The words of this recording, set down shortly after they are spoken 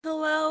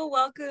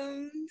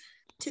welcome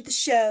to the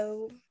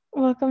show.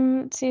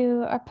 Welcome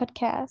to our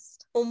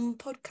podcast.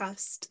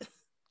 Podcast.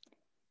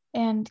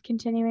 And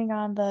continuing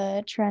on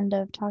the trend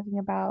of talking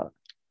about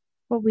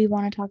what we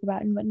want to talk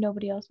about and what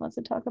nobody else wants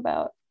to talk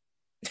about.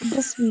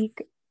 This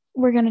week,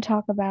 we're going to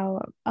talk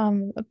about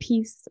a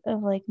piece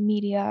of like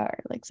media or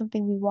like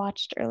something we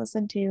watched or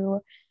listened to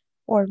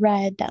or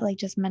read that like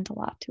just meant a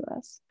lot to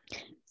us.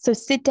 So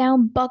sit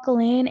down, buckle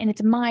in, and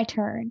it's my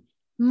turn.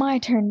 My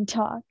turn to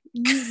talk.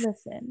 You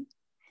listen.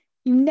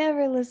 You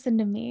never listen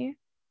to me.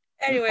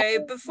 Anyway,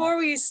 before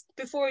we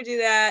do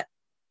that,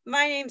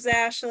 my name's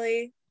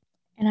Ashley.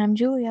 And I'm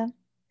Julia.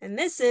 And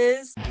this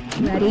is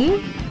Ready?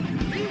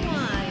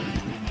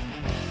 Rewind.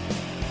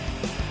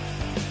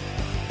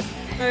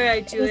 All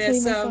right, Julia. This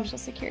is my social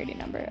security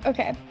number.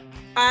 Okay.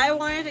 I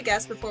wanted to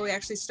guess before we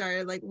actually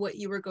started, like what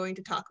you were going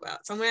to talk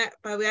about. So I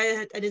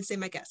didn't say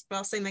my guess, but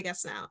I'll say my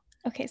guess now.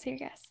 Okay, say your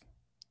guess.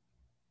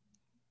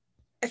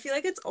 I feel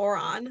like it's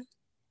Oron.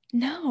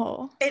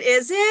 No. It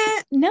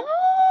isn't? No.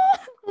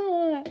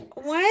 Wow.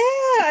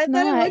 I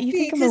thought it would you be.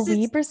 You think I'm a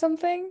weep or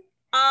something?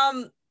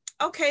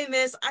 Okay,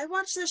 miss. I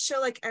watch this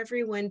show like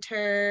every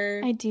winter.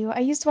 I do. I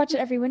used to watch it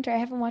every winter. I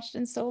haven't watched it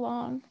in so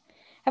long.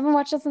 I haven't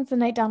watched it since the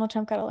night Donald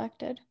Trump got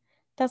elected.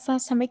 That's the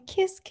last time I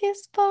kiss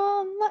for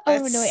love.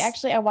 Oh, no, wait.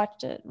 Actually, I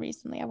watched it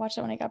recently. I watched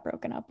it when I got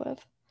broken up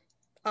with.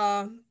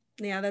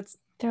 Yeah, that's...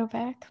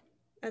 Throwback.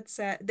 That's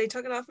sad. They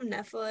took it off of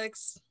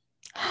Netflix.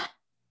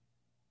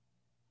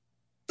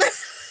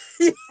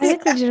 I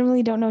like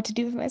legitimately don't know what to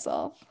do with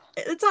myself.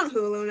 It's on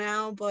Hulu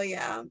now, but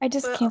yeah. I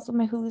just canceled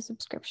my Hulu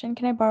subscription.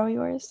 Can I borrow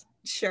yours?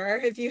 Sure.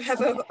 If you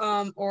have a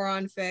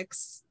Oron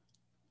fix,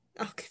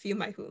 I'll give you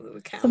my Hulu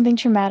account. Something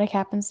traumatic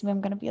happens to me, I'm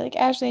gonna be like,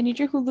 Ashley, I need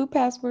your Hulu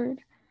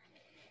password.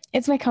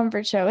 It's my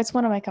comfort show. It's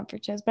one of my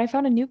comfort shows, but I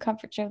found a new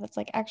comfort show that's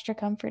like extra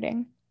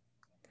comforting.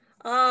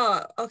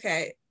 Oh,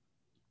 okay.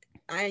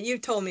 You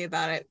told me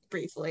about it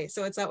briefly.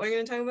 So is that what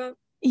you're gonna talk about?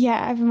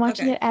 Yeah, I've been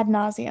watching it ad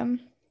nauseum.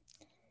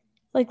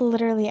 Like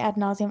literally ad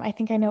nauseum. I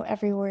think I know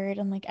every word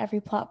and like every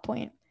plot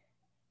point.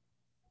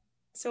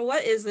 So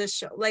what is this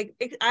show? Like,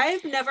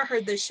 I've never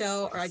heard this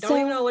show, or I don't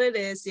even know what it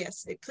is.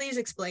 Yes, please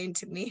explain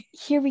to me.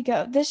 Here we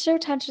go. This show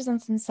touches on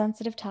some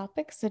sensitive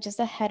topics. So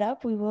just a head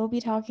up, we will be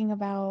talking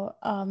about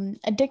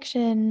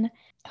addiction,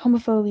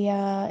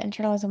 homophobia,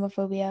 internalized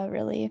homophobia,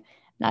 really.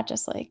 Not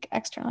just like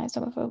externalized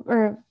homophobia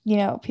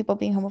or, people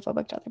being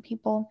homophobic to other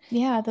people.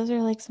 Yeah, those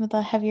are like some of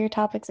the heavier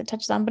topics it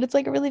touches on, but it's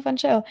like a really fun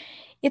show.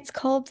 It's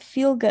called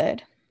Feel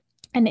Good,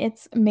 and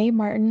it's Mae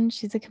Martin.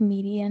 She's a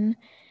comedian.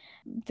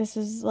 This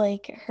is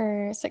like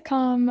her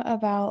sitcom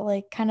about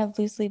like kind of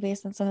loosely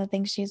based on some of the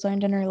things she's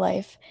learned in her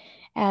life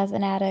as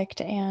an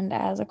addict and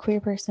as a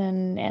queer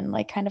person and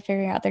like kind of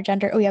figuring out their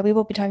gender. Oh yeah, we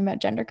will be talking about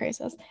gender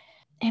crisis.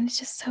 And it's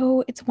just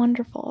it's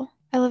wonderful.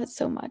 I love it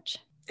so much.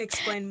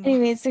 Explain more.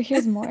 Anyways, so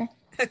here's more.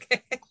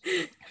 Okay.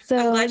 So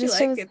I'm glad you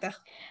like it though.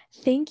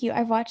 Thank you.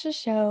 I've watched the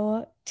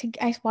show.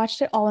 I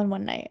watched it all in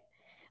one night.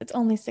 It's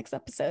only 6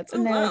 episodes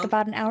and they're like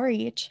about an hour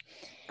each.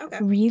 Okay.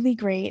 Really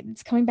great.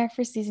 It's coming back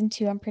for season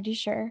 2, I'm pretty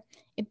sure.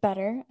 It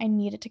better. I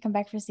need it to come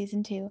back for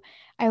season 2.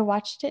 I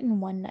watched it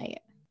in one night.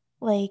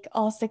 Like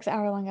all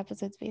 6-hour-long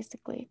episodes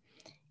basically.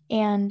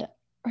 And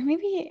or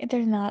maybe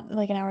they're not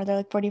like an hour, they're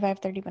like 45,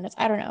 30 minutes.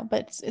 I don't know,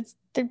 but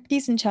they're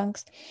decent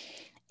chunks.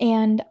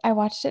 And I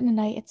watched it in a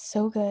night. It's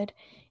so good.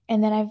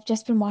 And then I've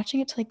just been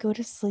watching it to like go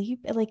to sleep.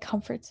 It like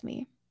comforts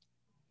me.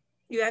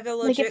 You have a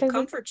legit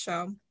comfort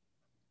show.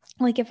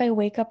 Like if I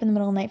wake up in the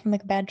middle of the night from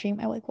like a bad dream,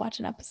 I like watch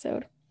an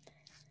episode.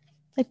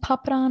 Like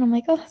pop it on. I'm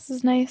like, oh, this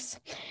is nice.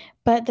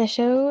 But the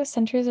show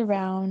centers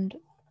around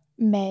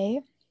Mae,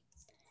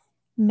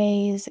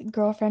 Mae's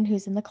girlfriend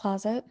who's in the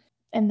closet,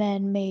 and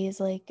then Mae's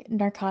like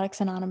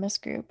Narcotics Anonymous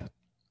group.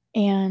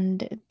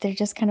 And they're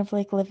just kind of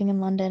like living in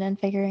London and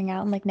figuring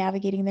out and like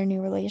navigating their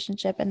new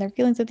relationship and their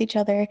feelings with each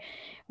other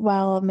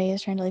while Mae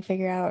is trying to like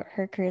figure out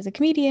her career as a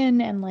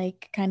comedian and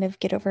like kind of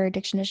get over her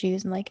addiction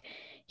issues and like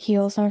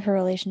heal some of her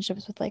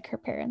relationships with like her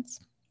parents.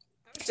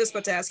 I was just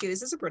about to ask you, is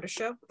this a British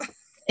show?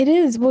 It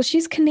is. Well,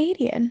 she's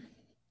Canadian.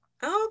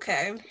 Oh,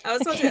 okay. I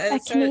was a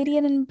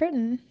Canadian in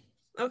Britain.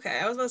 Okay,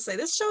 I was about to say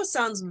this show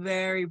sounds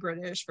very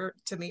British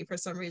to me for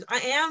some reason.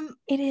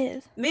 It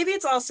is. Maybe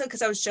it's also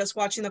because I was just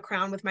watching The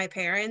Crown with my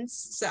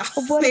parents. So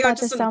what about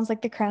this sounds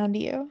like The Crown to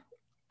you?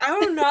 I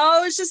don't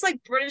know. It's just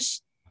like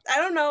British. I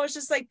don't know. It's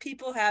just like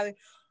people having,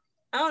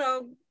 I don't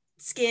know,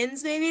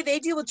 Skins. Maybe they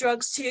deal with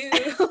drugs too.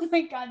 Oh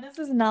my god, this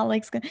is not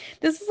like Skins.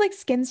 This is like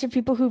Skins for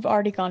people who've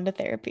already gone to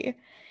therapy.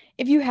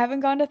 If you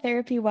haven't gone to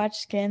therapy, watch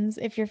Skins.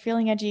 If you're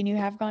feeling edgy and you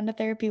have gone to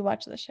therapy,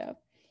 watch the show.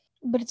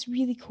 But it's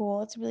really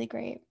cool. It's really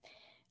great.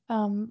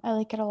 I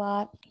like it a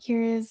lot.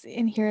 Here's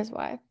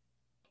why.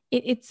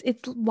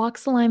 It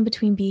walks the line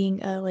between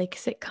being a like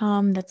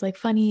sitcom that's like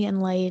funny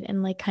and light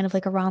and like kind of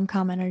like a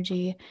rom-com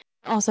energy,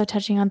 also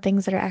touching on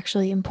things that are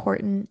actually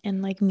important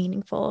and like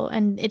meaningful.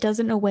 And it does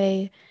it in a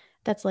way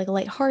that's like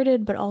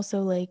lighthearted, but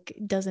also like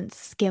doesn't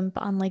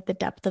skimp on like the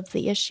depth of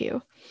the issue.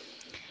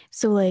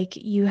 So like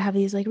you have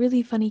these like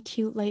really funny,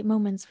 cute, light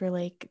moments where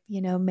like,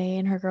 you know, May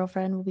and her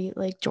girlfriend will be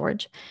like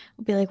George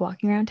will be like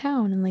walking around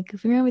town and like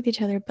goofing around with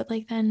each other. But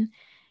like then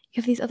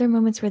you have these other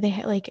moments where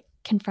they like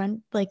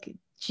confront like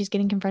she's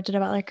getting confronted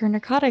about like her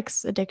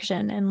narcotics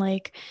addiction and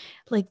like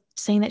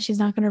saying that she's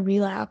not going to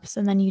relapse.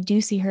 And then you do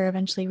see her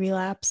eventually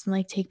relapse and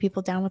like take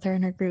people down with her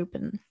in her group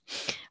and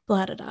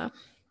blah blah blah.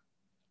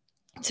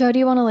 So how do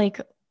you want to like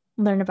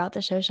learn about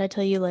the show? Should I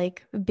tell you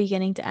like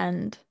beginning to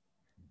end?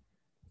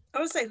 I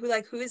would say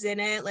who's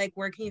in it, like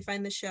where can you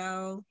find the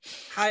show,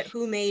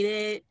 who made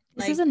it,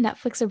 This is a like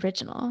Netflix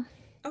original.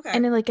 okay.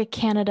 And in like a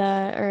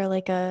Canada or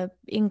like a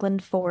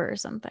England 4 or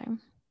something.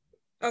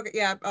 Okay,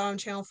 yeah,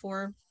 Channel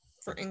 4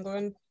 for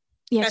England.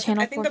 Yeah, I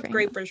Channel think 4 the for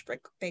Great England.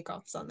 British Bake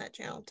Off is on that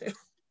channel too.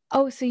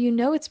 Oh, so you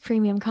know it's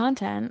premium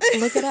content.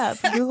 Look it up.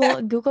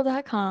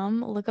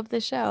 Google.com, look up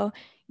the show.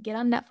 Get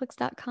on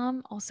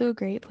Netflix.com, also a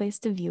great place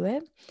to view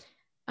it.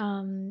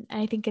 And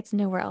I think it's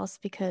nowhere else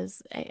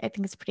because I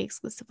think it's pretty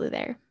exclusively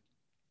there.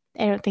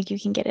 I don't think you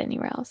can get it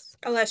anywhere else.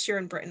 Unless you're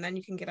in Britain, then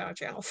you can get on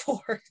Channel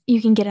 4.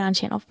 You can get it on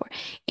Channel 4.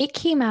 It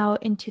came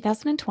out in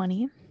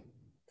 2020.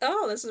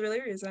 Oh, this is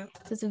really recent.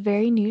 So it's a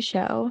very new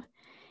show.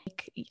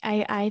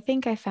 I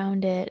think I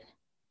found it.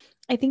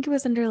 I think it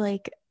was under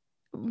like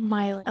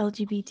my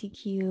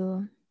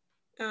LGBTQ.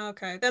 Oh,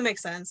 okay, that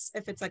makes sense.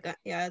 If it's like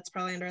yeah, it's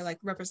probably under like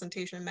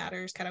representation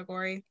matters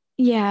category.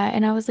 Yeah,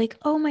 and I was like,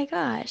 oh my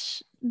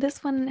gosh,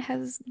 this one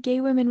has gay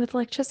women with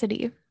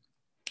electricity.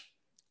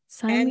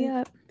 Sign me And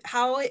up.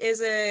 how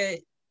is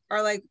it,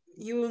 or like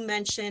you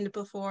mentioned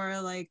before,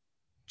 like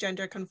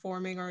gender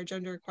conforming or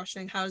gender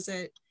questioning, how does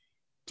it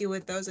deal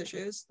with those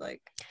issues?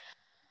 Like,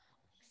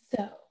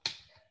 So,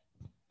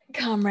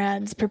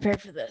 comrades, prepare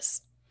for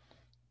this.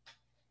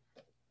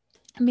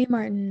 Mae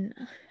Martin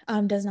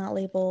does not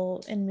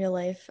label in real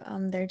life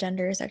their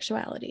gender or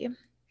sexuality.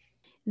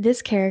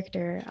 This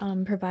character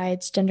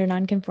provides gender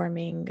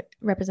nonconforming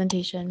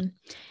representation.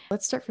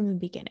 Let's start from the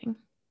beginning.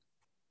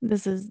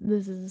 This is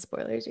the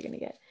spoilers you're gonna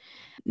get.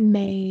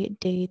 May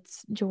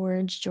dates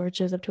George. George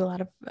shows up to a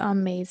lot of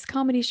May's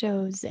comedy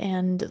shows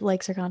and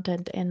likes her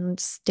content and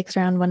sticks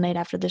around one night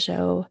after the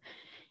show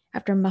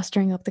after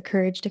mustering up the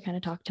courage to kind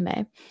of talk to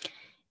May.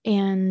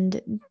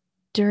 And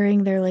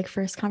during their like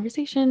first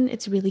conversation,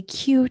 it's really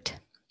cute,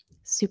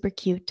 super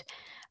cute.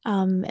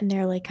 And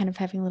they're like kind of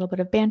having a little bit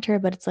of banter,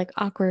 but it's like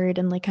awkward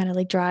and like kind of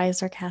like dry,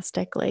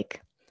 sarcastic,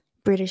 like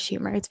British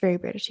humor. It's very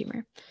British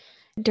humor.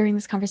 During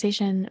this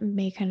conversation,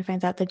 May kind of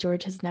finds out that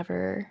George has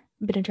never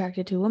been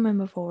attracted to a woman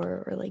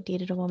before or like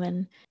dated a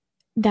woman.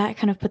 That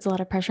kind of puts a lot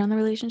of pressure on the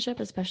relationship,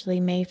 especially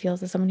May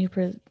feels as someone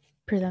who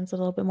presents a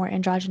little bit more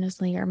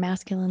androgynously or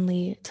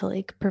masculinely to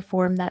like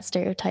perform that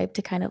stereotype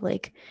to kind of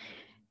like,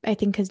 I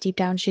think because deep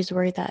down she's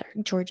worried that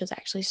George is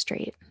actually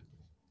straight.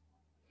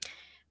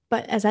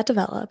 But as that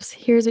develops,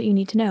 here's what you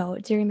need to know.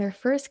 During their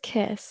first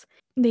kiss,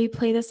 they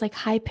play this like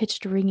high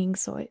pitched ringing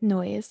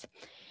noise.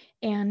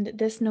 And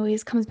this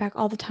noise comes back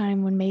all the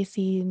time when May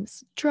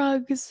sees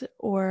drugs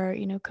or,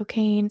 you know,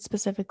 cocaine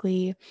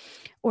specifically,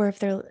 or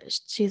if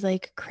she's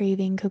like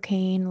craving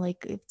cocaine,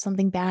 like if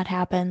something bad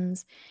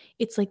happens,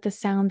 it's like the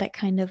sound that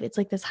kind of, it's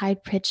like this high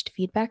pitched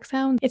feedback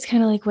sound. It's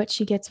kind of like what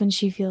she gets when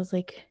she feels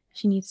like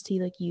she needs to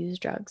like use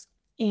drugs.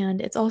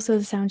 And it's also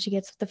the sound she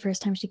gets the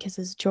first time she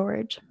kisses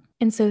George.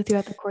 And so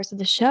throughout the course of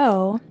the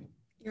show,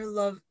 your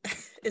love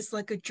is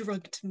like a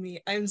drug to me.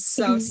 I'm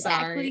so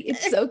exactly, sorry.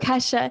 it's so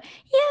Kesha,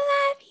 you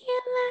love,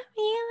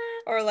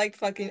 you Or like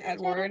fucking love.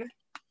 Edward.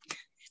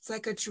 It's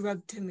like a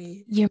drug to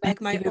me. You're my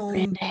Like my favorite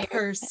brand own of hair.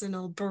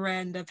 personal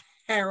brand of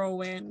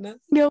heroin.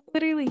 No,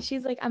 literally,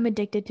 she's like, I'm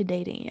addicted to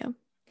dating you.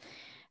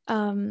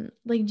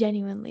 Like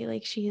genuinely,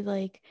 like she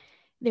like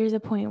there's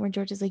a point where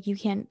George is like, you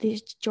can't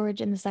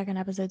George in the second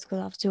episodes goes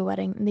off to a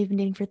wedding and they've been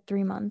dating for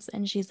 3 months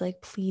and she's like,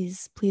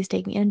 please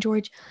take me. And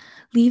George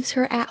leaves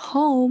her at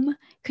home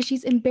because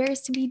she's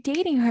embarrassed to be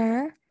dating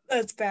her.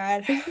 That's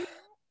bad.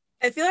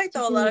 I feel like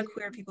though a lot Really, of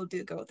queer people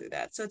do go through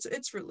that. So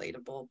it's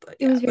relatable, but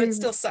it yeah, was but very it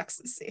still sucks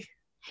to see.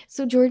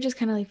 so George is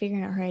kind of like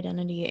figuring out her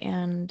identity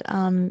and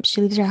she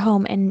leaves her at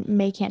home and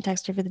May can't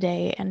text her for the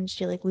day and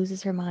she like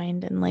loses her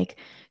mind and like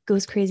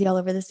goes crazy all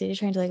over the stage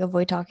trying to like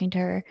avoid talking to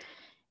her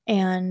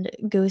and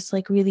goes to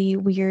like really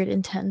weird,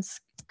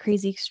 intense,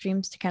 crazy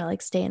extremes to kind of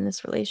like stay in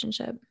this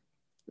relationship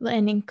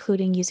and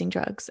including using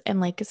drugs and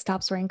like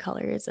stops wearing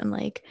colors and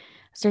like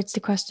starts to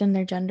question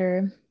their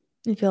gender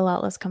and feel a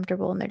lot less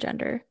comfortable in their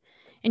gender.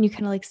 And you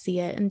kind of like see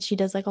it. And she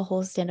does like a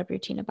whole stand up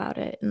routine about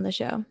it in the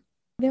show.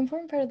 The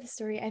important part of the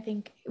story, I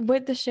think,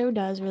 what the show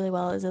does really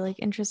well is it like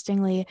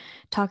interestingly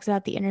talks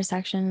about the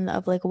intersection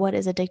of like what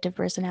is addictive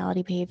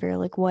personality behavior,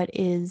 like what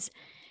is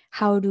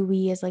how do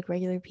we as like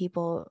regular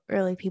people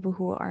or like people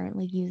who aren't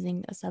like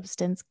using a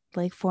substance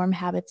like form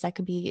habits that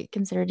could be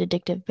considered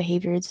addictive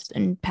behaviors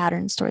and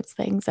patterns towards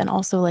things, and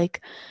also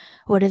like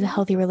what is a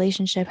healthy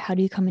relationship, how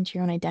do you come into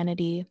your own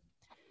identity.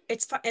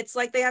 It's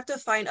like they have to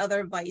find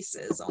other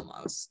vices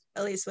almost,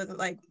 at least with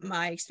like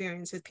my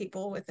experience with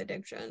people with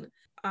addiction.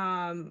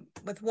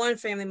 With one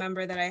family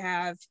member that I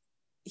have,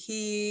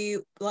 he,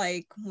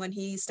 like, when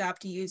he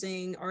stopped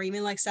using or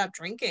even like stopped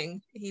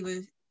drinking,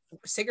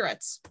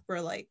 cigarettes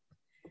were like,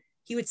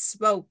 he would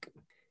smoke.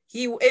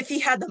 If he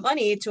had the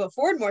money to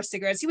afford more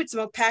cigarettes, he would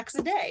smoke packs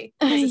a day,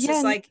 because it's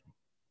just like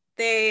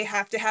they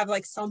have to have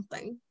like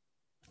something.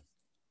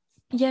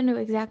 Yeah, no,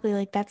 exactly.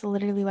 Like that's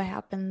literally what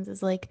happens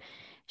is like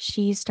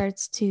she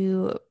starts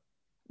to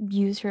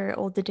use her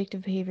old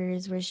addictive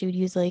behaviors where she would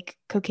use like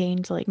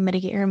cocaine to like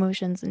mitigate her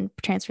emotions and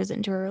transfers it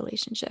into her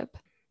relationship,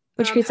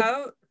 which creates a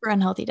How super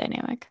unhealthy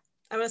dynamic.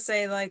 I'm gonna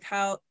say, like,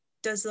 how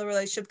does the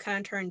relationship kind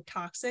of turn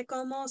toxic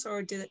almost,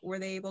 or were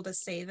they able to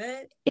save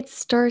it? It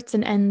starts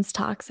and ends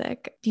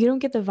toxic. You don't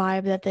get the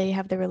vibe that they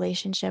have the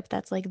relationship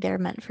that's like they're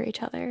meant for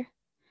each other.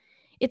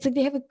 It's like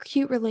they have a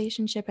cute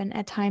relationship and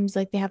at times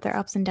like they have their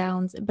ups and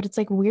downs, but it's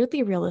like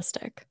weirdly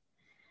realistic.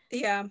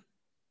 Yeah.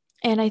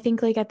 And I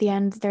think like at the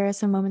end there are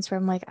some moments where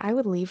I'm like, I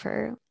would leave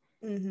her.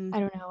 Mm-hmm. I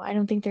don't know. I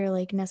don't think they're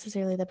like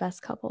necessarily the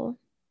best couple.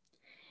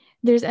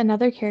 There's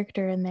another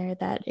character in there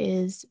that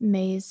is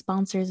May's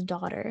sponsor's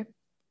daughter,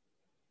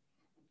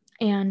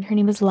 and her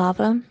name is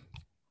Lava,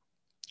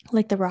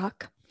 like the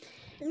rock.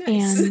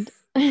 Nice.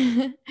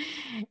 And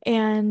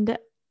and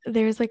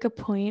there's like a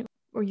point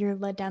where you're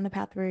led down the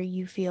path where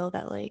you feel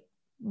that like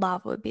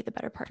Lava would be the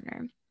better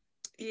partner.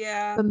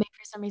 Yeah. But May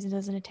for some reason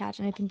doesn't attach,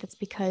 and I think that's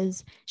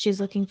because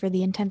she's looking for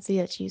the intensity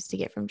that she used to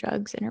get from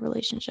drugs in her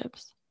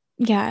relationships.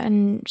 Yeah,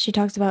 and she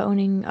talks about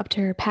owning up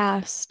to her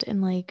past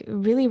and like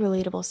really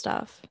relatable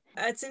stuff.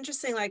 It's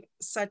interesting, like,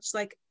 such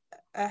like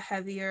a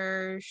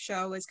heavier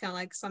show is kind of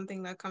like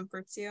something that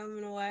comforts you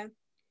in a way.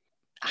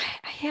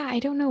 Yeah, I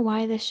don't know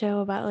why this show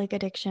about like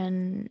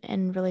addiction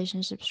and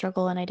relationship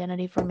struggle and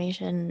identity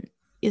formation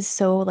is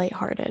so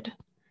lighthearted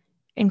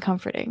and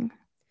comforting.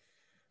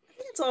 I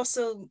think it's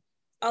also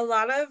a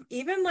lot of,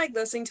 even like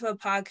listening to a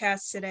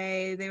podcast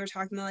today, they were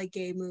talking about like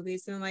gay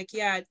movies, and I'm like,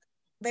 yeah,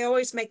 they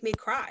always make me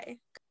cry.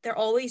 They're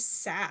always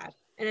sad.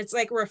 And it's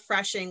like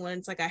refreshing when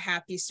it's like a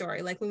happy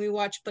story. Like when we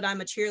watch But I'm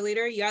a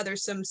Cheerleader, yeah,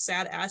 there's some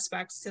sad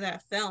aspects to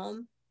that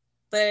film,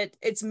 but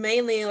it's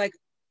mainly like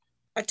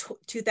a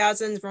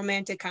 2000s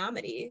romantic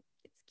comedy.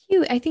 It's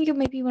cute. I think it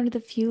might be one of the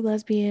few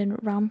lesbian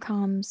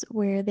rom-coms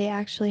where they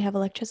actually have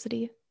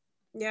electricity.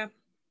 Yeah.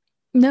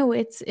 No,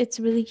 it's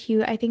really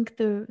cute. I think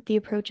the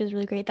approach is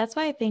really great. That's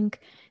why I think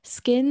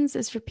Skins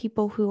is for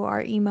people who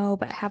are emo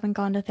but haven't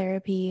gone to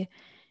therapy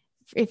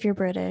if you're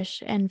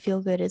British, and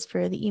Feel Good is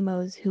for the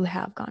emos who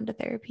have gone to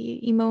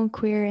therapy. Emo and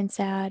queer and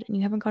sad, and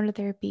you haven't gone to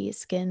therapy,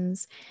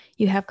 Skins,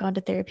 you have gone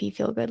to therapy,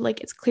 Feel Good. Like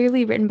it's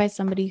clearly written by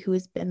somebody who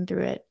has been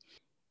through it.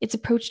 It's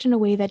approached in a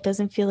way that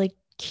doesn't feel like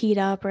keyed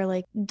up or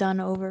like done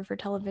over for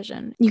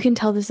television. You can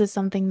tell this is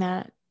something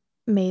that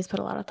May's put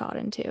a lot of thought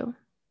into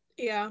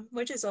Yeah,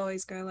 which is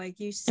always good. Like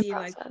you and see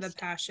like the processed.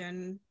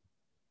 passion.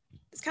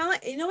 It's kind of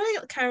like, you know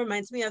what it kind of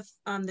reminds me of,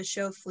 the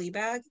show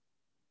Fleabag.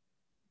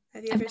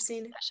 Have you I've ever never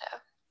seen seen it? that show.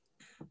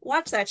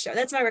 Watch that show.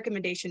 That's my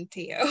recommendation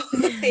to you.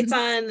 It's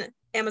on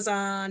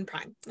Amazon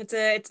Prime. It's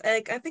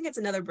like, I think it's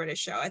another British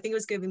show. I think it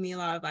was giving me a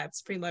lot of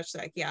vibes, pretty much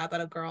like, yeah,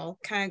 about a girl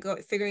kind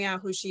of figuring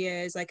out who she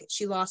is. Like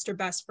she lost her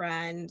best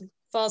friend,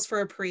 falls for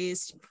a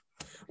priest,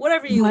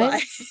 whatever you What?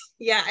 like.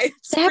 Yeah,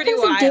 it's That pretty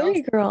happens in wild.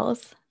 Dairy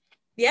Girls.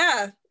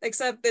 Yeah,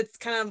 except it's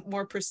kind of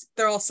more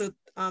they're also,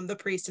 the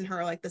priest and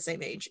her are like the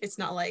same age. It's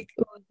not like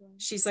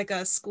she's like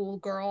a school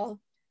girl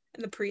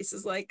and the priest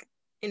is like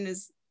in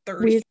his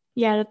 30s. Weird.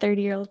 Yeah, the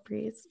 30-year-old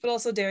priest. But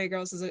also Dairy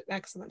Girls is an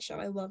excellent show.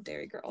 I love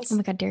Dairy Oh Girls.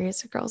 my God,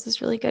 Darius Girls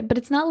is really good, but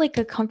it's not like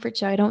a comfort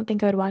show. I don't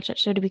think I would watch that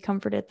show to be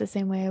comforted the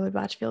same way I would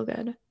watch Feel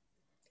Good.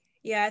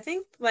 Yeah, I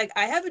think like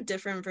I have a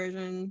different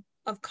version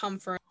of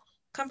comfort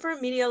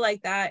media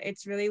like that.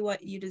 It's really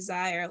what you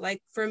desire.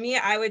 Like for me,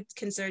 I would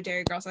consider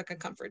Dairy Girls like a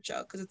comfort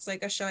show, because it's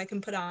like a show I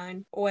can put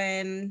on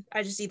when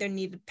I just either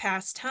need to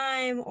pass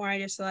time, or I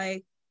just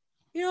like,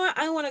 you know what,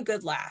 I want a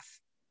good laugh,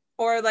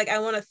 or like I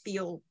want to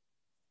feel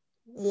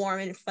warm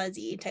and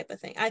fuzzy type of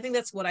thing. I think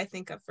that's what I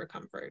think of for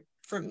comfort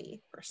for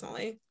me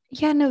personally.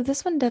 Yeah, no,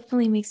 this one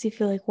definitely makes you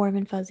feel like warm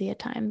and fuzzy at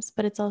times,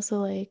 but it's also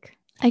like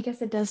I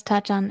guess it does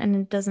touch on and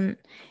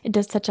it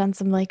does touch on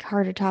some like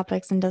harder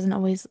topics and doesn't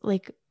always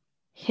like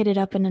hit it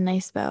up in a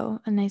nice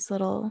bow, a nice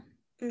little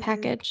Mm-hmm.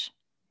 package.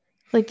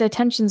 Like the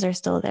tensions are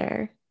still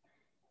there.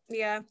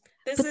 Yeah.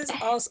 This But is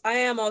also, I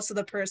am also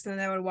the person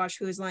that would watch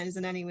Whose Line Is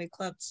It Anyway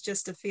clips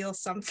just to feel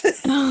something.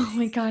 oh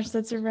my gosh,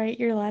 that's right.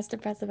 Your last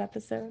depressive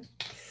episode.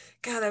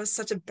 God, that was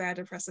such a bad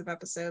depressive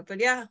episode. But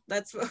yeah,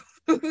 that's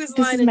Whose This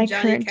Line is and my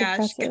Johnny current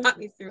Cash depressive. got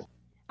me through.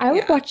 I would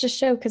Yeah. watch the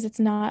show because it's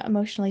not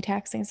emotionally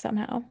taxing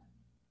somehow.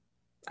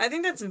 I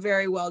think that's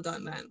very well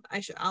done then.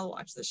 I'll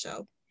watch the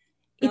show.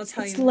 And I'll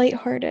tell It's you.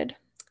 lighthearted.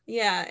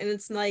 Yeah, and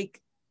it's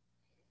like,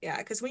 yeah,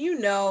 because when you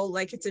know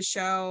like it's a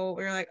show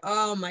where you're like,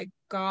 oh my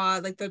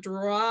god, like the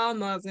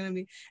drama is gonna be,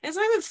 and it's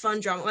not even fun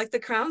drama. Like The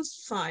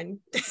Crown's fun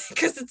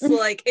because it's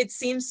like it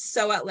seems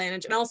so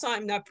outlandish, and also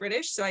I'm not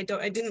British, so I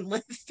didn't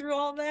live through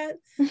all that.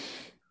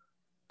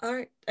 All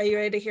right, are you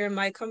ready to hear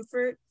my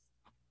comfort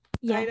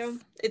Yes.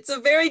 item? It's a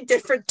very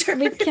different turn.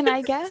 Wait, can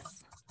I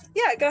guess?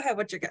 Yeah, go ahead.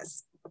 What's your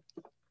guess?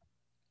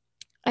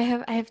 I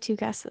have two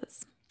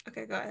guesses.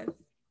 Okay, go ahead.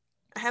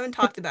 I haven't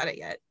talked about it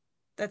yet.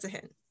 That's a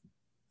hint.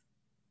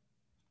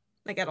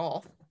 Like at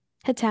all.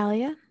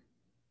 Hetalia?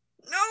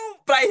 No,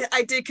 but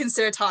I did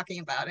consider talking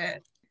about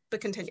it.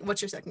 But continue.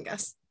 What's your second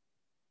guess?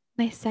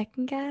 My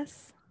second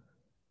guess?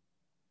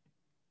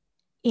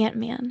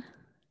 Ant-Man.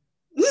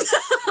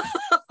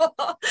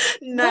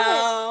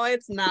 No,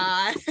 it's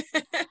not.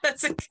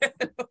 That's a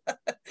good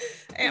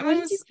one.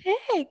 What did you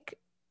pick?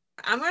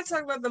 I'm going to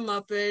talk about the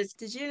Muppets.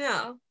 Did you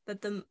know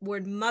that the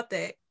word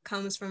Muppet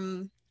comes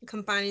from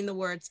combining the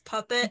words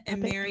puppet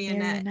and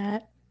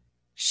marionette?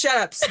 Shut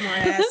up,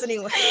 smartass.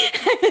 Anyway.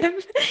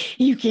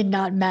 You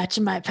cannot match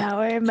my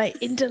power, my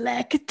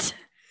intellect.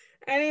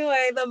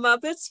 Anyway, the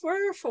Muppets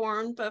were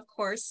formed, of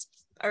course,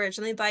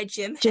 originally by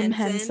Jim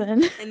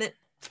Henson. And then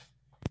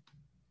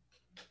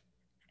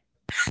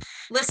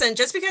listen,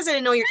 just because I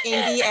didn't know your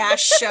indie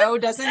ass show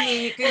doesn't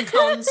mean you can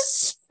come.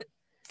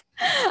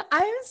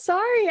 I'm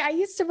sorry. I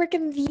used to work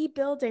in the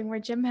building where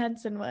Jim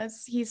Henson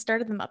was. He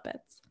started the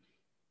Muppets.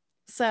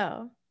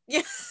 So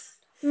yeah,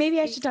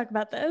 maybe I should talk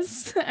about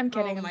this. I'm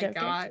kidding. I'm joking.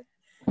 God.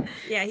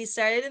 Yeah, he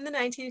started in the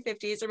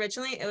 1950s.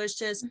 Originally, it was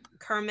just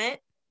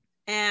Kermit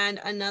and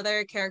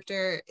another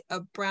character, a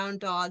brown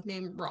dog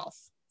named Rolf,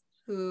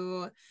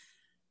 who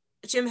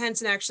Jim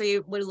Henson actually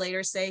would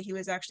later say he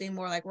was actually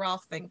more like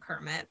Rolf than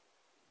Kermit.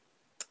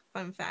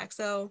 Fun fact.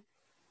 So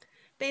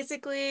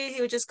basically,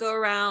 he would just go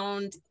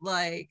around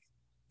like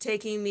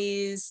taking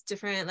these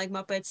different like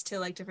Muppets to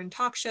like different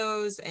talk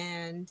shows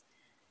and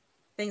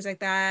things like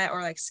that,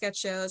 or like sketch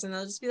shows, and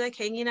they'll just be like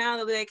hanging out.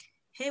 They'll be like,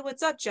 "Hey,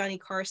 what's up, Johnny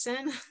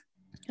Carson?"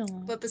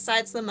 But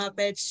besides the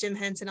Muppets, Jim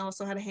Henson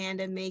also had a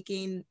hand in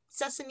making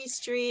Sesame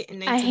Street in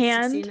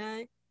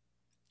 1969.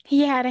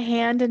 He had a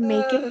hand in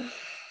making.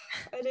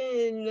 I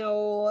didn't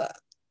know.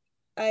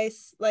 I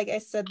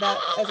said that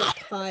as a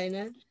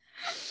pun.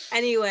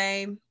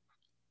 Anyway,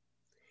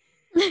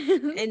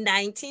 in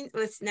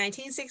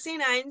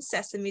 1969,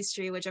 Sesame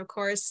Street, which of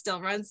course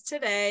still runs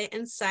today.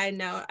 And side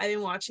note, I've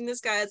been watching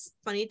this guy's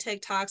funny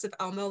TikToks of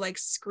Elmo like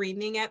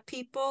screaming at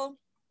people.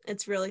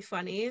 It's really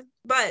funny.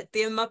 But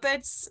the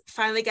Muppets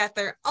finally got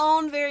their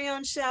very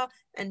own show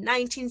in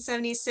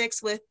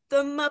 1976 with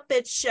The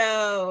Muppet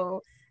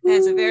Show. It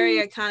has a very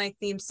iconic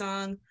theme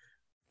song.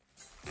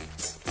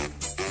 It's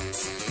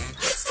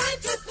time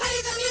to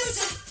play the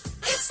music.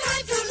 It's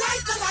time to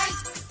light the light.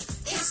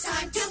 It's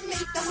time to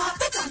meet the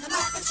Muppets on The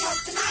Muppet Show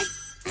tonight.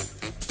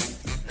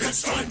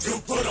 It's time to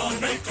put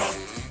on makeup.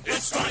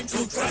 It's time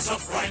to dress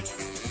up right.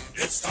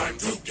 It's time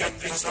to get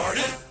things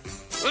started.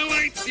 I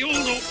like the old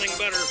opening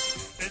better.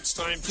 It's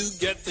time to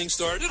get things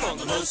started on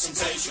the most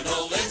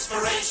sensational,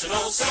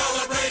 inspirational,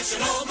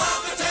 celebrational,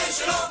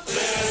 Muppetational.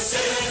 This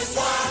is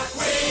what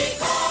we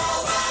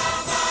call the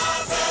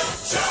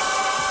Muppet Show.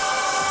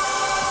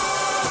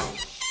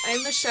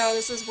 In the show,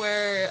 this is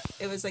where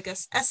it was like a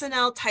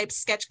SNL type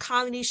sketch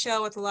comedy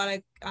show with a lot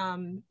of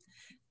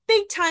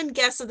big time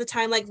guests of the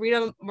time, like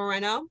Rita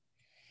Moreno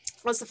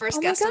was the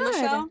first guest on the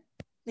show.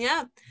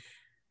 Yeah.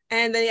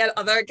 And then he had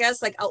other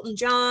guests like Elton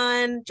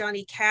John,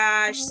 Johnny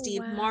Cash,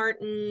 Steve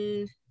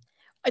Martin.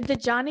 The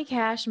Johnny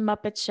Cash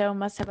Muppet Show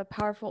must have a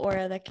powerful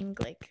aura that can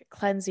like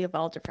cleanse you of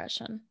all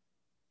depression.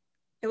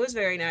 It was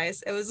very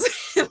nice. It was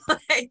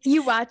like,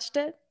 you watched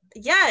it?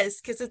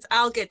 Yes, because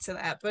I'll get to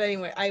that. But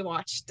anyway, I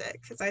watched it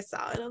because I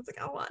saw it. And I was like,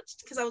 I'll watch,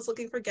 because I was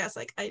looking for guests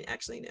like I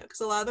actually knew,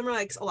 because a lot of them are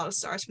like a lot of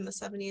stars from the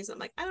 70s. I'm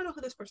like, I don't know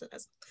who this person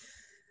is.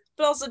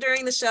 But also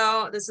during the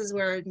show, this is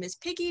where Miss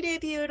Piggy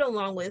debuted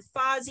along with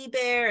Fozzie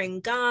Bear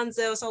and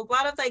Gonzo. So a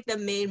lot of like the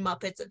main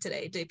Muppets of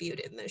today debuted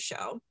in this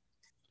show.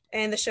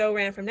 And the show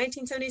ran from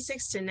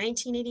 1976 to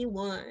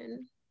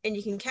 1981. And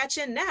you can catch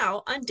it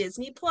now on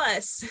Disney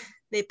Plus.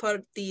 They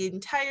put the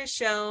entire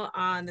show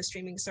on the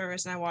streaming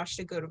service, and I watched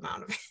a good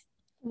amount of it.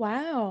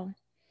 Wow.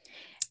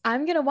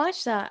 I'm going to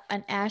watch that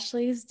on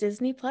Ashley's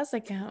Disney Plus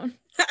account.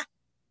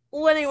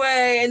 Well,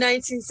 anyway, in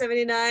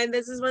 1979,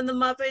 this is when the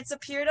Muppets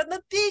appeared on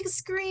the big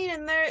screen,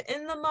 and they're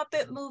in the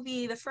Muppet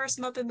movie, the first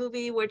Muppet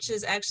movie, which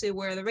is actually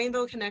where the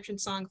Rainbow Connection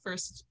song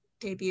first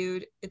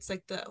debuted. It's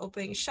like the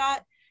opening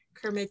shot.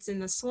 Kermit's in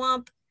the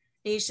swamp.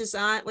 And he's just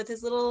on with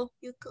his little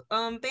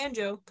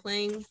banjo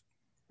playing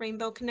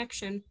Rainbow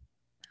Connection.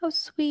 Oh,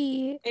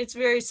 sweet. It's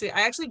very sweet.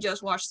 I actually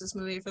just watched this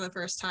movie for the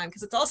first time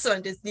because it's also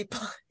on Disney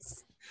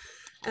Plus.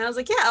 And I was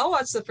like, yeah, I'll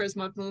watch the first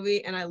Muppet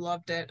movie, and I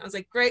loved it. I was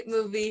like, great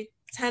movie.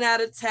 10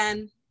 out of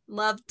 10,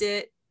 loved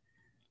it.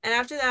 And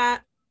after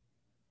that,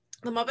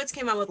 the Muppets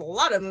came out with a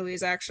lot of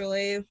movies,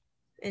 actually.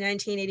 In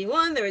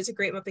 1981, there was A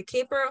Great Muppet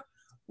Caper.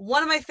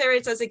 One of my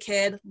favorites as a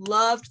kid.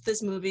 Loved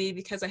this movie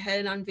because I had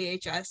it on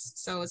VHS,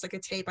 so it was like a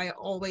tape I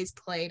always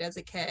played as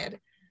a kid.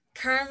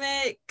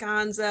 Kermit,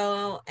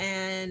 Gonzo,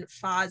 and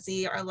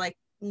Fozzie are like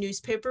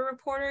newspaper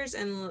reporters,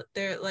 and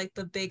they're like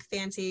the big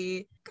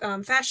fancy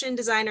fashion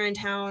designer in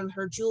town.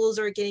 Her jewels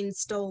are getting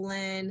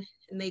stolen,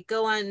 and they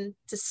go on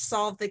to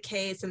solve the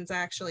case, and it's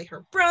actually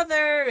her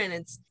brother,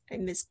 and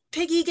Miss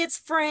Piggy gets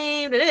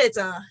framed, and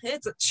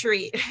it's a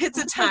treat. It's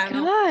a time.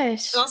 Oh my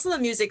gosh. And also the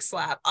music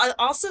slap.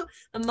 Also,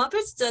 the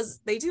Muppets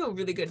they do a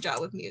really good job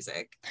with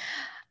music.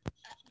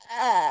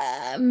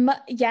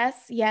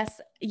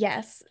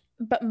 Yes.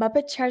 But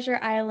Muppet Treasure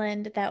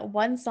Island, that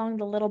one song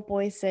the little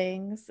boy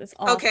sings is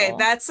Okay, awful.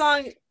 that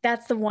song,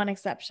 That's the one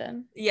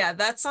exception. yeah,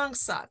 that song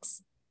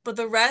sucks. But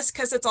the rest,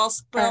 because it's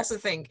also, but I Or- also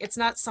think it's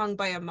not sung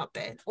by a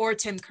Muppet or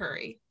Tim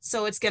Curry,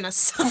 so it's gonna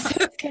So suck.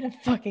 it's gonna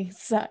fucking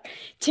suck.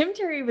 Tim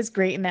Curry was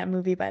great in that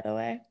movie, by the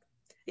way.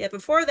 Yeah,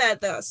 before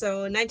that though,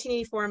 so in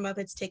 1984,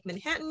 Muppets Take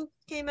Manhattan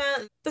came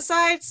out.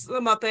 Besides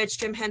the Muppets,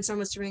 Jim Henson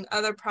was doing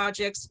other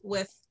projects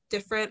with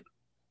different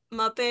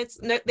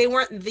Muppets. No, they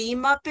weren't the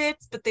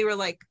Muppets, but they were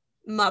like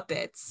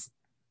Muppets.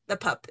 The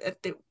puppet.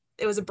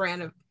 It was a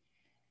brand of.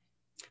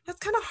 That's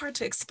kind of hard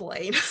to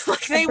explain.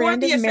 Like they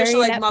weren't brand the of official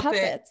like marionette Muppet.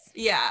 puppets.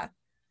 Yeah,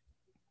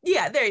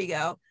 yeah. There you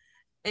go.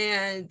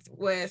 And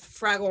with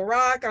Fraggle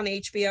Rock on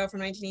HBO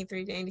from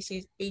 1983 to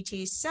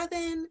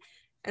 1987,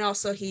 and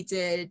also he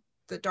did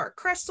The Dark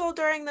Crystal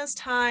during this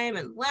time,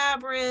 and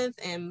Labyrinth,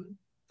 and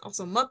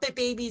also Muppet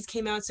Babies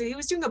came out. So he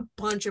was doing a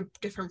bunch of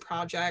different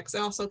projects,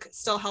 and also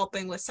still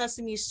helping with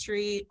Sesame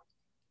Street.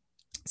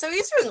 So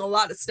he's doing a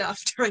lot of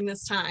stuff during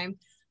this time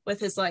with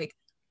his like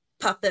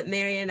puppet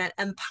marionette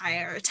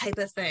empire type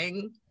of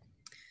thing.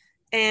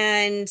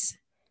 And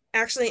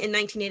actually in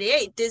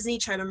 1988, Disney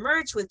tried to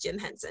merge with Jim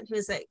Henson, who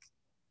was like,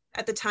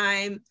 at the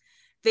time,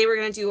 they were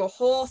going to do a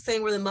whole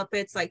thing where the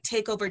Muppets like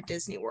take over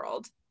Disney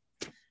World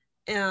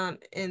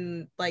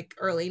in like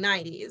early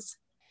 90s.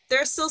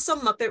 There's still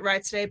some Muppet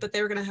rides today, but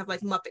they were going to have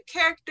like Muppet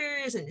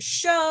characters and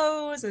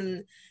shows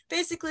and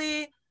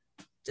basically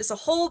just a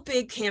whole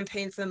big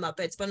campaign for the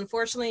Muppets. But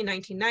unfortunately, in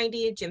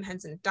 1990, Jim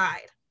Henson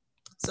died.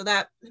 So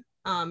that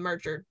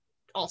merger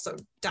also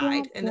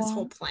died in this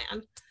whole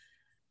plan.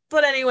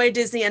 But anyway,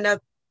 Disney ended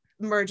up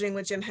merging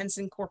with Jim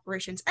Henson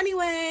Corporations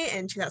anyway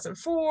in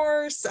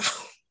 2004.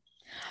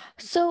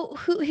 So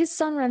who his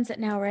son runs it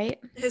now, right?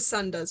 His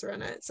son does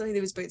run it. So he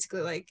was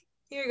basically like,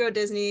 here you go,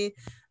 Disney.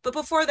 But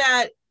before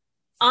that,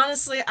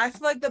 honestly, I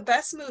feel like the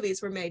best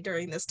movies were made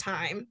during this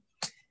time.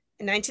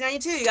 In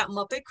 1992, you got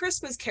Muppet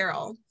Christmas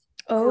Carol.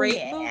 Oh, Great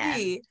yeah.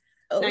 movie.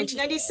 Oh,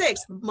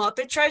 1996, yeah.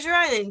 Muppet Treasure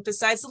Island,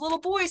 besides the little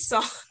boy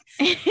song.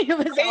 It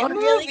was all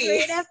really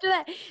great after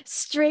that.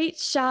 Straight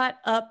shot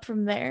up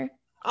from there.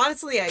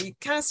 Honestly, yeah, you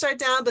kind of start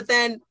down, but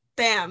then,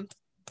 bam,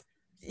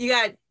 you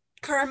got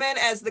Kermit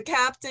as the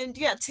captain.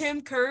 You got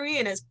Tim Curry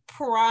in his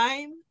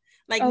prime,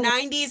 like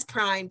 90s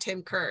prime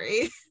Tim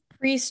Curry.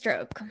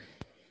 Pre-stroke.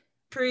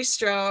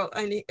 Pre-stroke.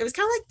 I mean, it was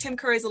kind of like Tim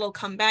Curry's little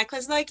comeback.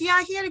 Because, like,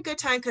 yeah, he had a good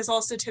time because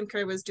also Tim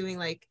Curry was doing,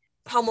 like,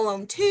 Home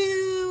Alone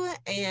 2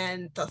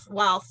 and the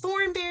Wild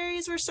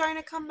Thornberries were starting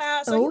to come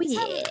out. So he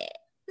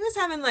was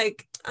having,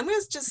 like, I'm going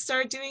to just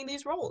start doing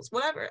these roles,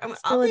 whatever.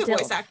 I'll be a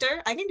voice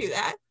actor. I can do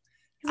that.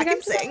 I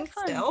can sing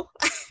still.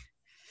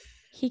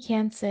 He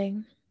can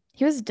sing.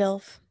 He was a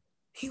DILF.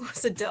 He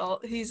was a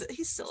DILF.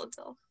 He's still a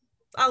DILF.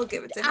 I'll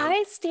give it to him.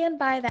 I stand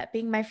by that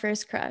being my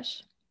first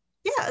crush.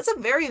 Yeah, it's a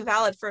very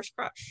valid first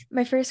crush.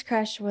 My first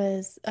crush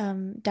was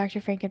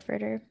Dr.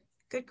 Frankenfurter.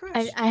 Good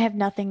crush. I have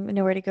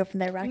nowhere to go from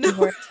there. Rocky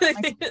Horror.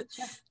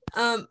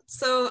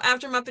 So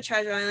after Muppet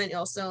Treasure Island,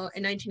 also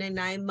in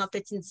 1999,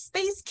 Muppets in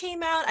Space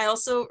came out. I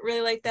also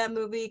really like that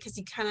movie because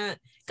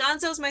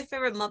Gonzo's my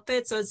favorite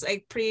Muppet, so it's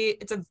like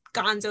it's a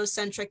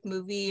Gonzo-centric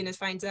movie, and it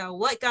finds out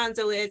what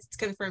Gonzo is. It's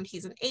confirmed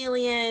he's an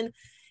alien.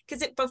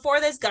 Because before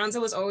this,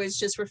 Gonzo was always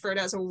just referred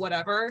as a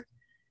whatever.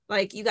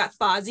 Like, you got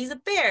Fozzie's a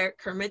bear,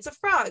 Kermit's a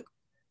frog,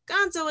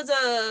 Gonzo is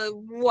a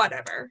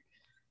whatever.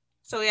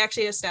 So we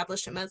actually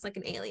established him as like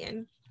an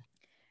alien.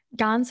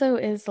 Gonzo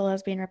is the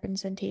lesbian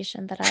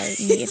representation that I need.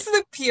 He's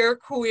the pure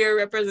queer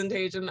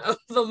representation of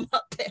the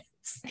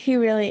Muppets. He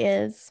really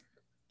is.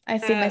 I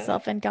see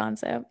myself in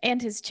Gonzo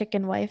and his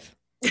chicken wife.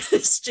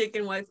 His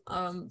chicken wife.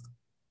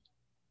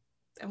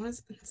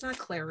 It's not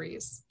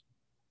Clarice.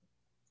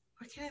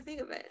 Why can't I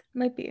think of it?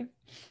 Might be.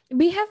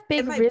 We have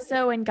big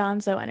Rizzo and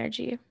Gonzo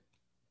energy.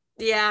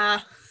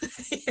 Yeah,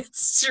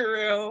 it's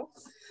true.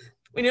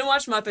 We didn't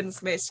watch Muppet in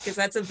Space because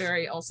that's a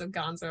very also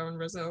Gonzo and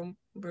Rizzo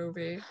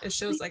movie. It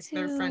shows like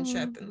their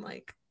friendship and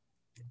like.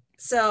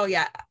 So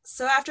yeah.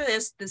 So after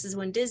this is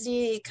when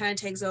Disney kind of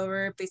takes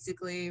over,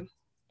 basically,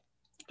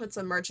 with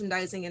some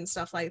merchandising and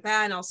stuff like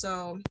that, and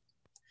also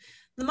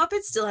the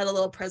Muppets still had a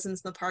little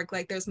presence in the park.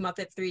 Like there's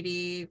Muppet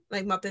 3D,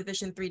 like Muppet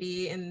Vision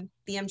 3D in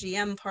the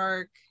MGM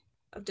park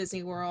of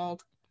Disney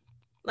World,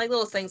 like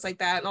little things like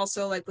that. And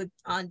also like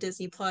on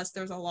Disney Plus,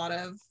 there's a lot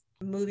of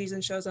movies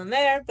and shows on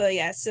there. But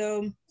yeah,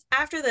 so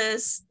after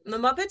this, the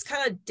Muppets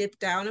kind of dipped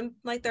down in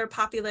like their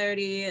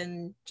popularity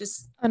and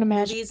just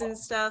movies and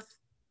stuff.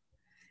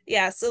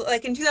 Yeah, so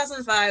like in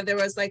 2005, there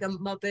was like a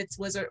Muppets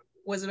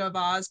Wizard of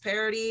Oz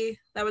parody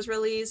that was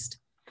released.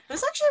 It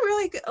was actually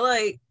really good.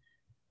 Like,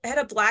 it had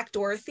a Black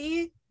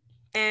Dorothy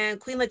and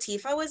Queen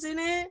Latifah was in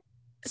it.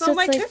 So I'm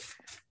like,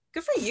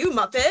 good for you,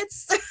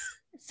 Muppets.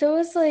 So it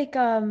was like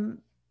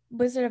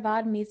Wizard of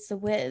Oz meets The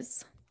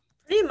Wiz.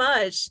 Pretty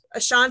much.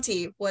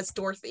 Ashanti was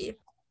Dorothy.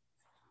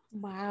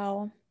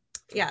 Wow.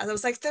 Yeah, it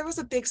was like there was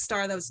a big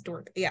star that was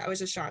Dorothy. Yeah, it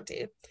was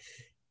Ashanti.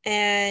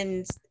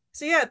 And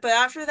so yeah, but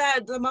after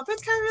that, the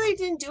Muppets kind of really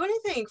didn't do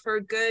anything for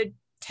a good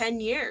 10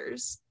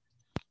 years.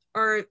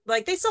 or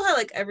like they still had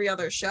like every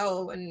other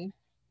show and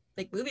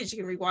like movies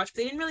you can rewatch, but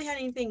they didn't really have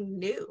anything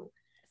new.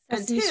 And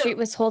Sesame Street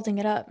was holding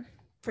it up.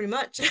 pretty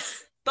much.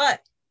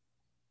 But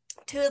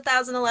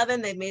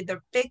 2011, they made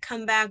their big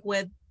comeback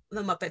with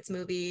the Muppets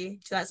movie.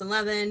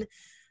 2011.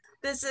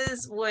 This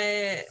is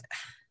what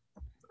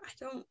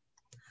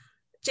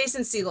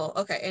Jason Segel,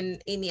 okay,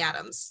 and Amy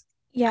Adams.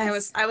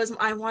 Yes. I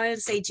wanted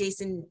to say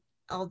Jason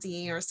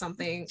Aldean or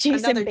something.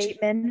 Jason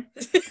Bateman.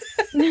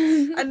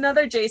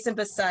 Another Jason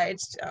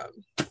besides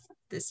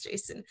this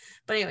Jason.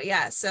 But anyway,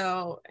 yeah,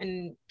 so,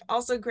 and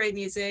also great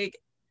music.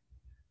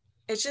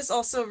 It's just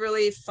also a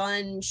really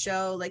fun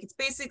show. Like, it's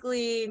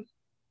basically,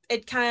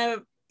 it kind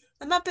of,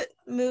 the Muppet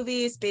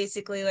movies,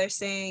 basically, they're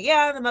saying,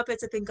 yeah, the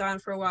Muppets have been gone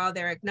for a while.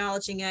 They're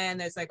acknowledging it, and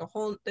there's a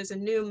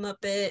new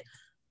Muppet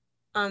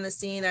on the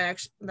scene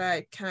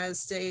that kind of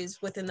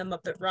stays within the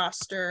Muppet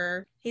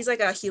roster. He's like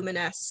a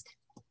human-esque.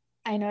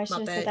 I know, I should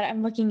have said that.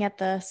 I'm looking at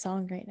the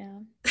song right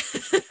now.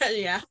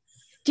 Yeah.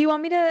 Do you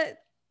want me to,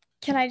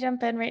 can I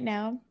jump in right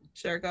now?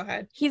 Sure, go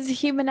ahead. He's a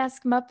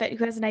human-esque Muppet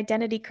who has an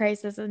identity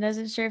crisis and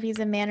isn't sure if he's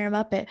a man or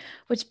Muppet,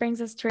 which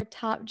brings us to our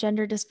top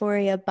gender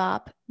dysphoria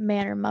bop,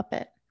 man or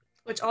Muppet.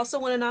 Which also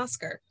won an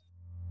Oscar.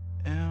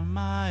 Am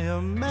I a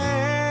man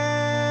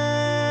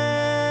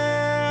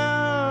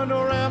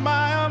or am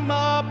I a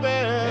Muppet?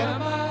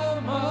 Am I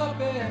a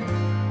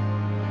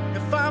Muppet?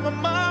 If I'm a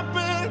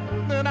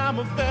Muppet, then I'm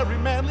a very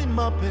manly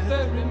Muppet.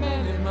 Very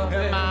manly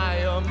Muppet. Am I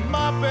a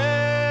Muppet?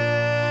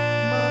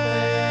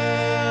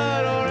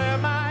 Or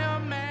am I a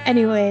man?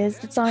 Anyways,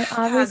 the song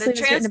obviously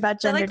was written about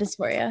gender like,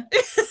 dysphoria.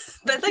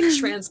 That like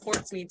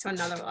transports me to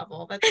another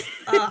level. That's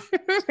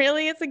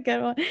really, it's a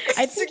good one.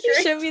 I think you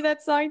showed me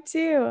that song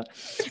too.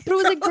 But it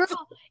was a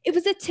girl. It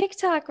was a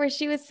TikTok where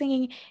she was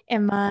singing,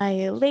 "Am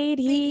I a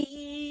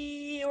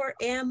lady or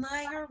am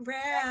I a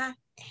rat?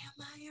 Am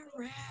I a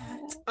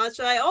rat?" Which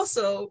I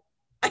also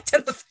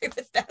identify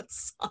with that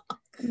song.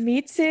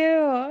 Me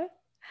too.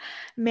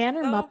 Man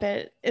or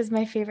Muppet is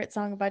my favorite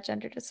song about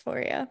gender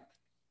dysphoria.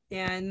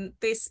 Yeah, and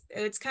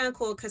it's kind of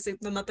cool because the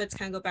Muppets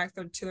kind of go back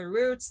to their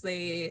roots.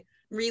 They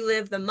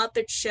relive the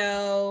Muppet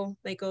Show.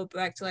 They go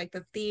back to like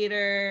the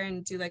theater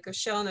and do like a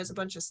show, and there's a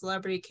bunch of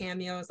celebrity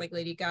cameos like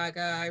Lady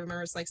Gaga. I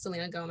remember it's like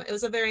Selena Gomez. It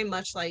was a very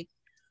much like,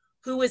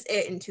 who was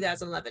it in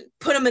 2011?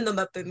 Put them in the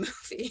Muppet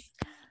movie.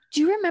 Do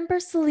you remember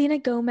Selena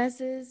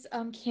Gomez's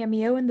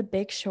cameo in The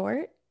Big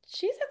Short?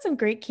 She's had some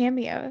great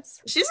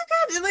cameos. She's a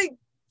good, like,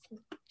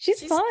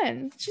 she's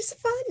fun. She's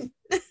fun.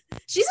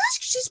 she's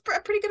a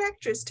pretty good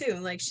actress too.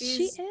 Like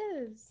she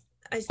is.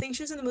 I think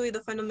she was in the movie The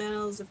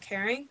Fundamentals of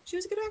Caring. She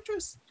was a good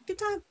actress. Good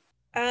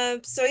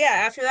time. So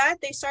yeah, after that,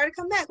 they started to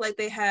come back. Like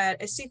they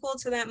had a sequel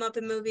to that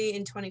Muppet movie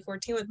in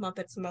 2014 with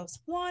Muppets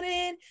Most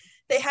Wanted.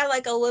 They had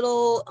like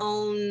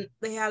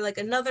they had like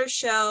another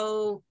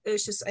show. It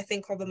was just, I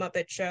think, called The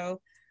Muppet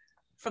Show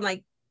from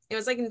like, it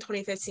was like in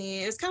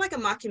 2015. It was kind of like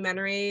a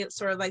mockumentary,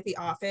 sort of like The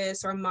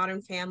Office or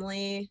Modern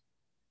Family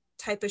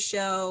type of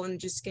show, and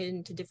just get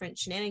into different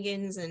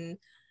shenanigans. And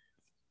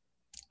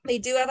they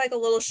do have like a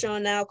little show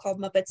now called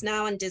Muppets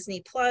Now on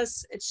Disney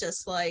Plus. It's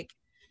just like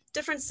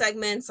different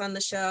segments on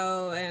the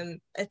show, and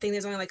I think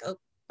there's only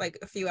like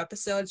a few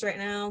episodes right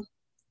now.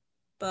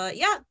 But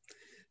yeah,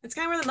 that's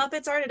kind of where the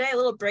Muppets are today. A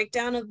little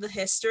breakdown of the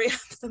history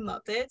of the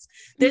Muppets.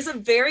 There's a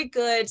very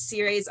good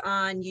series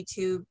on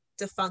YouTube,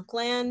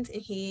 Defunctland,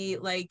 and he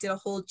like did a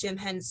whole Jim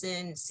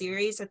Henson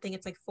series. I think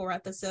it's like 4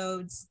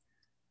 episodes,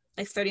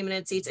 like 30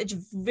 minutes each. It's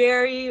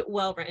very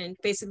well written.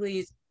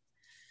 Basically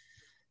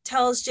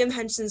tells Jim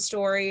Henson's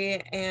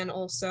story and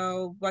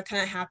also what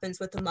kind of happens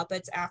with the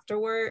Muppets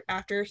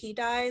after he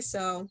dies.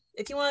 So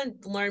if you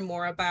want to learn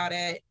more about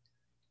it,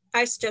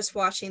 I suggest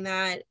watching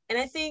that. And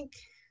I think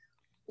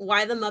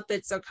why the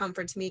Muppets are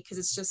comfort to me, because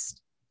it's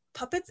just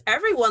puppets.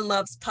 Everyone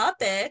loves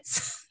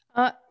puppets.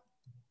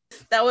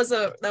 That was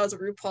a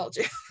RuPaul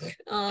joke.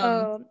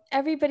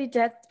 Everybody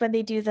does when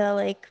they do the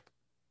like.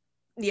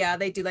 Yeah,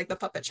 they do like the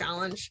puppet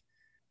challenge.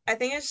 I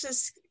think it's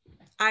just,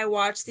 I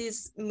watched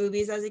these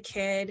movies as a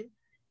kid,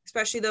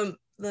 especially the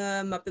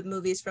Muppet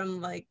movies from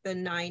like the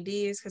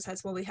 90s, because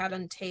that's what we had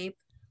on tape.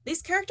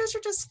 These characters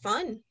are just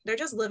fun. They're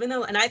just living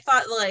them. And I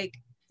thought like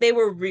they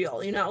were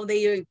real, you know,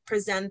 they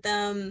present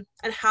them,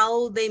 and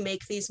how they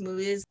make these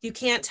movies. You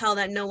can't tell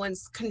that no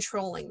one's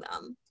controlling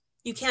them.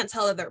 You can't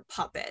tell that they're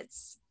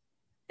puppets.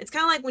 It's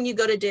kind of like when you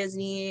go to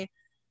Disney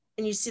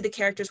and you see the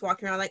characters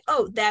walking around like,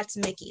 oh, that's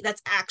Mickey.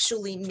 That's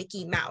actually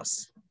Mickey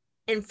Mouse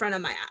in front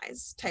of my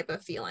eyes type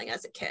of feeling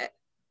as a kid.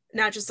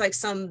 Not just like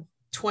some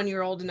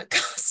 20-year-old in a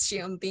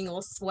costume being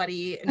all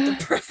sweaty and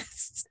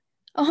depressed.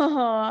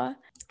 Oh.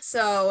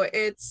 So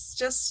it's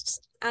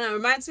just, I don't know, it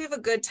reminds me of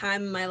a good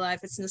time in my life.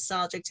 It's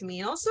nostalgic to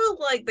me. And also,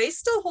 like, they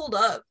still hold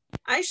up.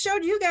 I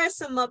showed you guys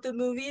some Muppet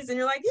movies and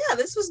you're like, yeah,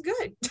 this was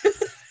good.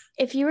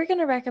 If you were going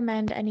to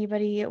recommend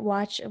anybody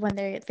watch when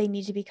they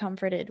need to be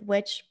comforted,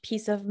 which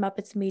piece of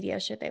Muppets media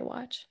should they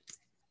watch?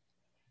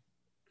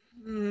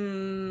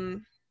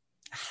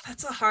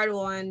 That's a hard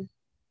one.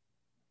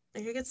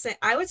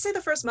 I would say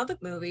the first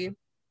Muppet movie.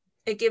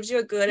 It gives you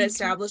a good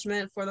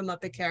establishment for the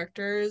Muppet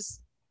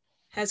characters.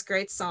 has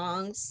great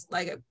songs,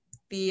 like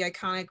the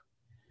iconic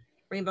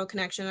Rainbow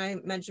Connection I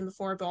mentioned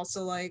before, but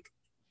also like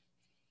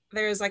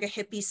there's like a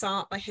hippie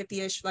song, a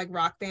hippie-ish like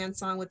rock band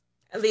song with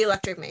the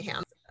Electric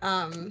Mayhem.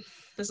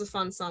 There's a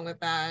fun song with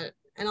that,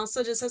 and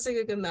also just has like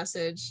a good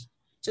message.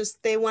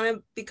 Just they want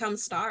to become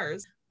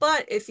stars,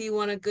 but if you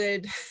want a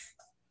good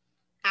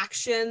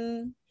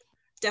action,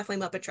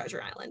 definitely Muppet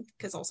Treasure Island,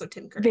 because also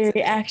Tim Curry's in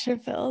Very it. action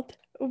filled.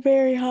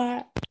 Very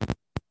hot.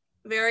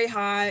 Very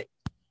hot.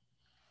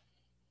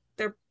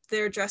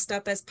 They're dressed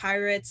up as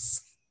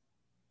pirates.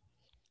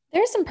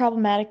 There are some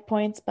problematic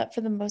points, but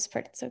for the most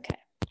part, it's okay.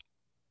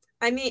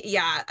 I mean,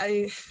 yeah,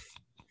 I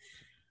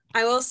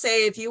will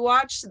say, if you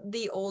watch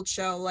the old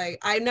show, like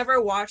I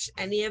never watched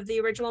any of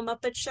the original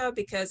Muppet Show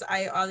because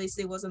I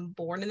obviously wasn't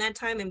born in that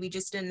time, and we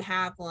just didn't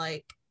have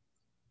I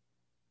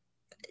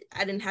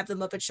didn't have the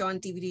Muppet Show on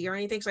DVD or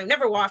anything, so I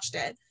never watched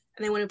it.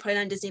 And then when we put it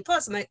on Disney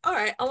Plus, I'm like, all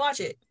right, I'll watch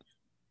it.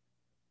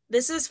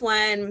 This is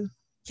when,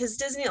 because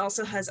Disney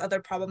also has other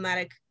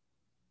problematic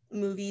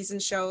movies and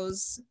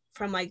shows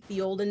from like the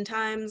olden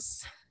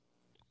times.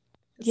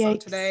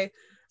 Yikes. Today.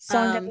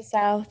 Song of the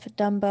South,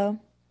 Dumbo.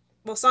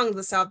 Well, Song of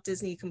the South,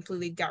 Disney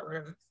completely got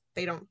rid of.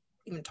 They don't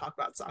even talk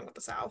about Song of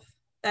the South.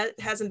 That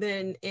hasn't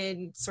been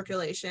in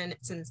circulation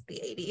since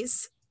the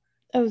 80s.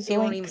 Oh, They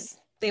won't even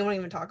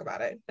zoinks. talk about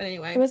it. But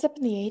anyway. It was up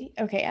in the 80s?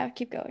 Okay, yeah,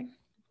 keep going.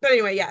 But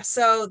anyway, yeah.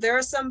 So there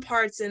are some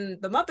parts in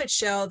the Muppet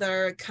Show that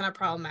are kind of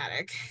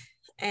problematic.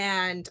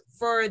 And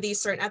for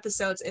these certain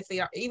episodes, if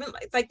they are even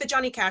like the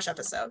Johnny Cash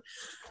episode,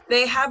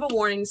 they have a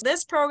warning.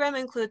 This program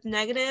includes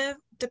negative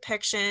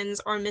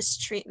depictions or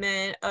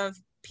mistreatment of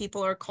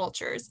people or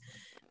cultures.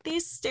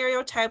 These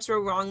stereotypes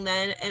were wrong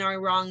then and are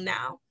wrong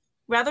now.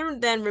 Rather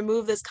than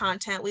remove this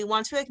content, we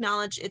want to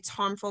acknowledge its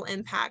harmful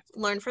impact,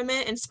 learn from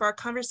it, and spark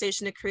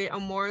conversation to create a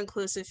more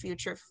inclusive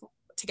future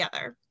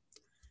together.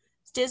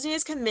 Disney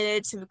is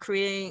committed to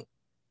creating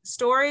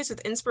stories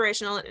with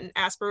inspirational and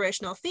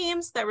aspirational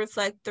themes that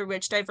reflect the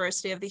rich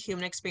diversity of the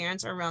human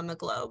experience around the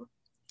globe.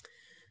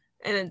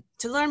 And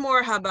to learn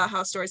more about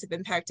how stories have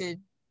impacted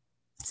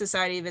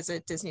society,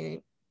 visit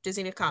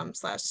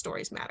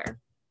Disney.com/stories matter.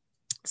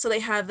 So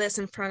they have this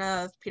in front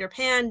of Peter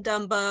Pan,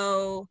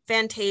 Dumbo,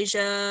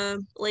 Fantasia,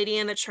 Lady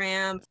and the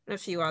Tramp, and a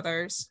few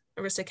others,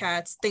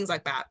 Aristocats, things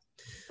like that.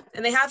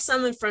 And they have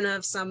some in front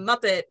of some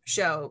Muppet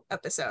Show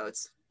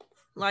episodes.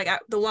 Like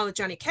the one with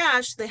Johnny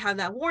Cash, they have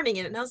that warning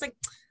in it. And I was like,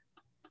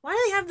 why do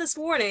they have this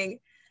warning?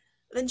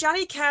 Then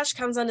Johnny Cash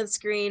comes onto the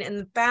screen. In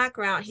the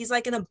background, he's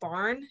like in a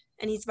barn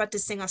and he's about to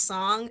sing a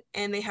song,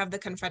 and they have the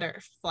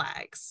Confederate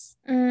flags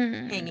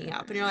hanging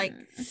up. And you're like,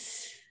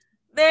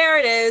 there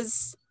it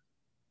is.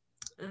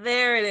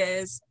 There it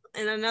is.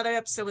 In another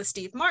episode with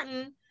Steve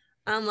Martin,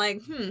 I'm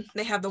like,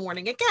 they have the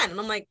warning again. And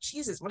I'm like,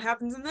 Jesus, what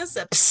happens in this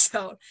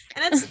episode?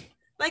 And it's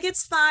like,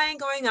 it's fine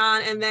going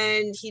on. And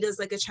then he does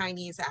like a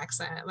Chinese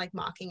accent, like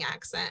mocking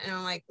accent. And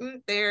I'm like,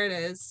 there it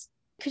is.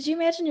 Could you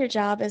imagine your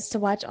job is to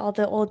watch all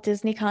the old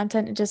Disney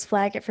content and just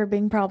flag it for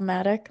being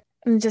problematic?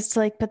 And just to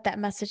like put that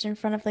message in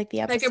front of like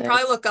the I episodes? could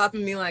probably look up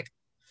and be like,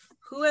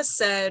 who has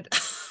said...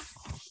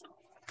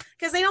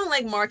 Because they don't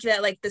like market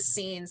it like the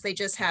scenes. They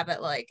just have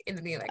it like in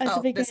the beginning, like, At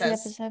the beginning this of the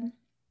has... episode.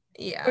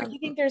 Yeah. Or do you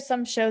think there's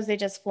some shows they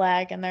just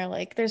flag and they're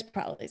like, there's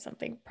probably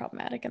something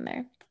problematic in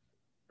there?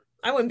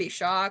 I wouldn't be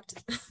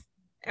shocked.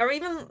 Or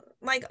even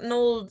like an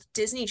old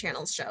Disney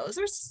Channel shows.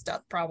 There's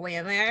stuff probably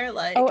in there.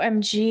 Like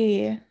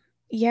OMG.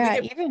 Yeah,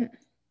 even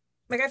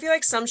like I feel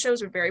like some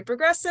shows were very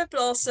progressive,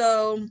 but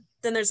also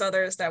then there's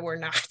others that were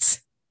not.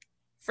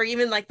 For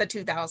even like the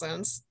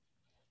 2000s.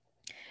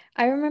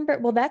 I remember,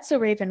 well, That's So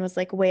Raven was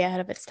like way ahead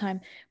of its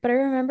time, but I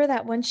remember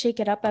that one Shake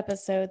It Up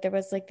episode, there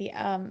was like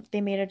they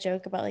made a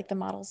joke about like the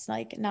models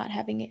like not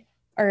having it,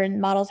 or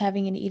models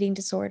having an eating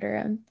disorder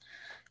and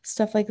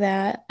stuff like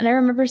that. And I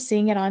remember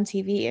seeing it on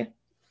TV.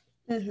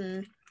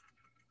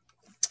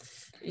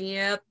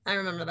 Yep, I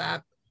remember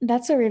that.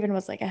 That's So Raven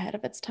was like ahead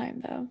of its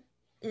time though.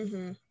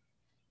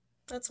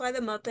 That's why the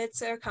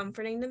Muppets are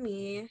comforting to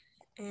me.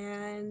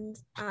 And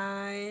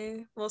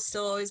I will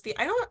still always be.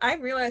 I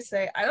realize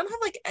today I don't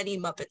have like any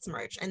Muppets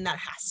merch, and that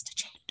has to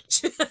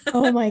change.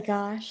 Oh my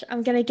gosh,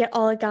 I'm gonna get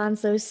all of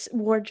Gonzo's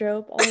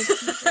wardrobe.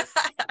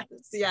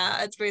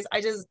 Yeah, it's crazy.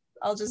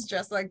 I'll just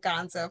dress like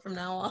Gonzo from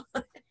now on.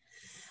 Okay.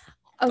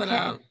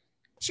 But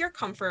what's your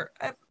comfort?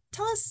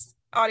 Tell us,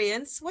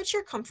 audience, what's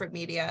your comfort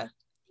media?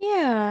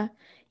 Yeah,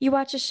 you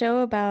watch a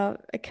show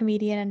about a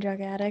comedian and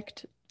drug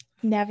addict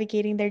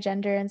navigating their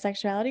gender and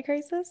sexuality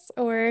crisis,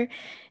 or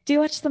do you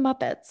watch the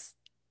Muppets?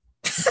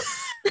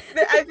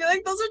 I feel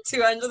like those are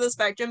two ends of the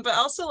spectrum, but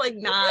also like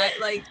not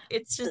like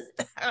it's just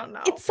I don't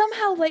know. It's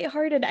somehow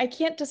lighthearted. I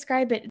can't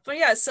describe it. But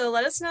yeah, so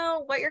let us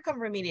know what your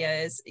comfort media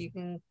is. You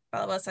can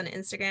follow us on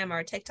Instagram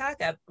or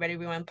TikTok at Ready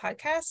Rewind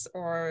Podcast,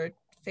 or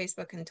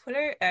Facebook and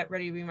Twitter at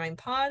Ready Rewind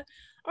Pod,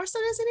 or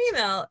send us an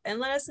email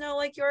and let us know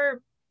like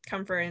your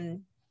comfort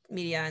and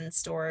media and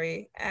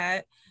story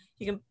at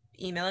you can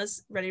email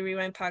us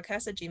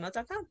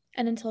readyrewindpodcast@gmail.com.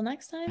 And until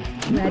next time,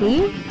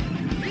 Ready?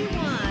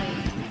 Rewind.